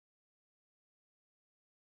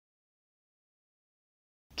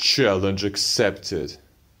Challenge accepted.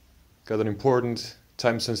 Got an important,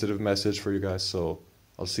 time-sensitive message for you guys, so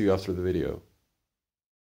I'll see you after the video.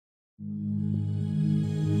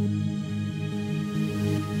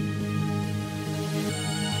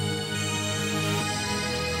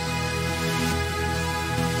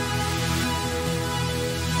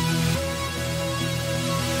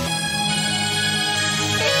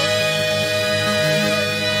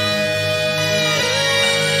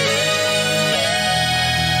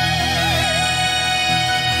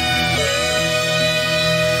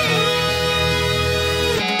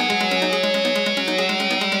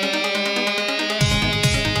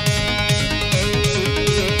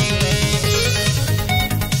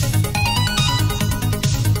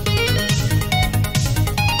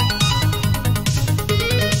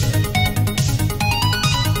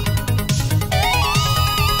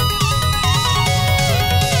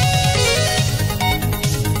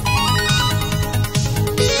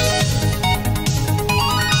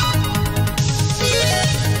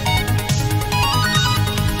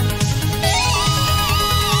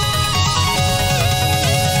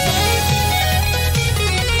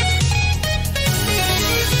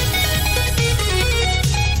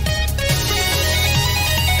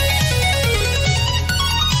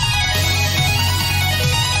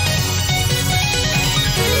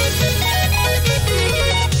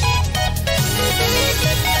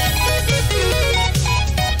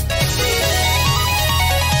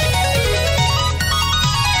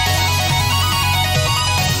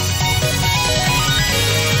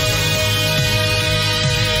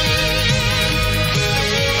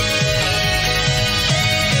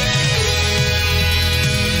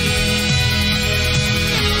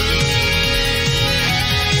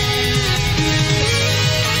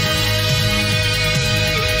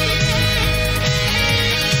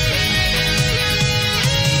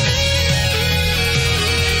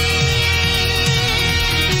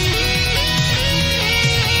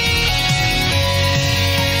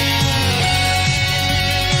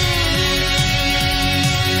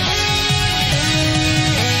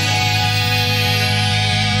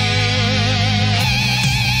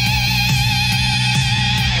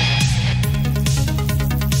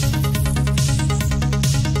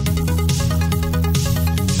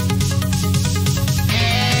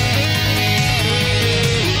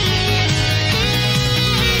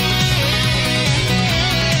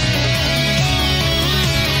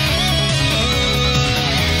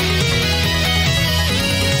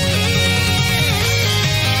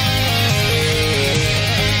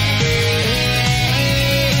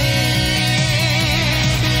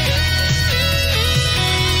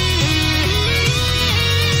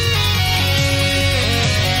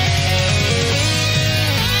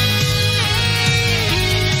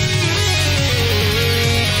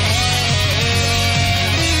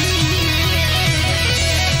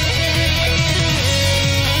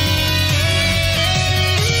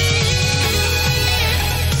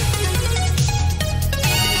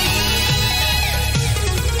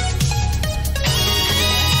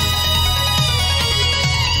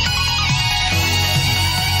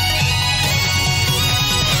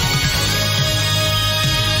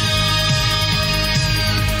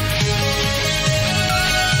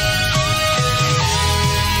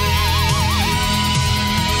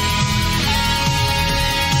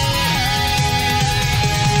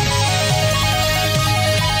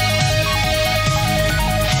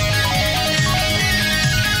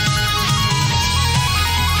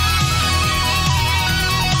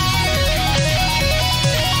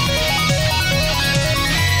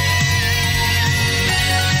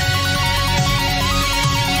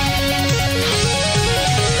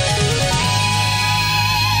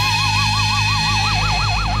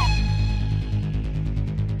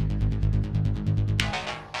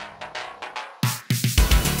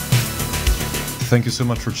 Thank you so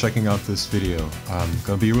much for checking out this video. I'm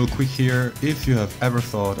gonna be real quick here. If you have ever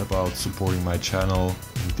thought about supporting my channel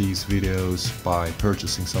and these videos by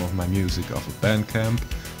purchasing some of my music off of Bandcamp,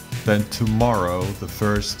 then tomorrow, the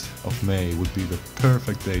 1st of May, would be the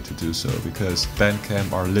perfect day to do so, because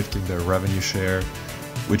Bandcamp are lifting their revenue share,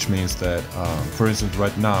 which means that, for instance,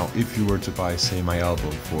 right now, if you were to buy, say, my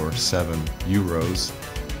album for €7,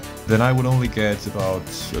 then I would only get about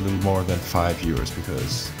a little more than €5,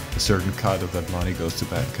 because a certain cut of that money goes to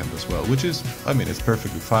Bandcamp as well, which is, I mean, it's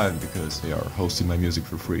perfectly fine because they are hosting my music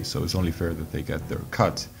for free, so it's only fair that they get their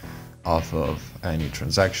cut off of any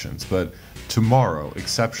transactions. But tomorrow,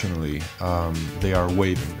 exceptionally, they are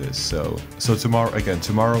waiving this. So tomorrow, again,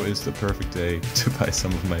 tomorrow is the perfect day to buy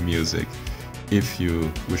some of my music, if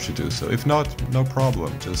you wish to do so. If not, no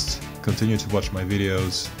problem. Just continue to watch my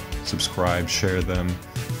videos, subscribe, share them,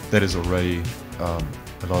 that is already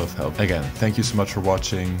a lot of help. Again, thank you so much for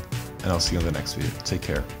watching, and I'll see you in the next video. Take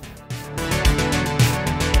care.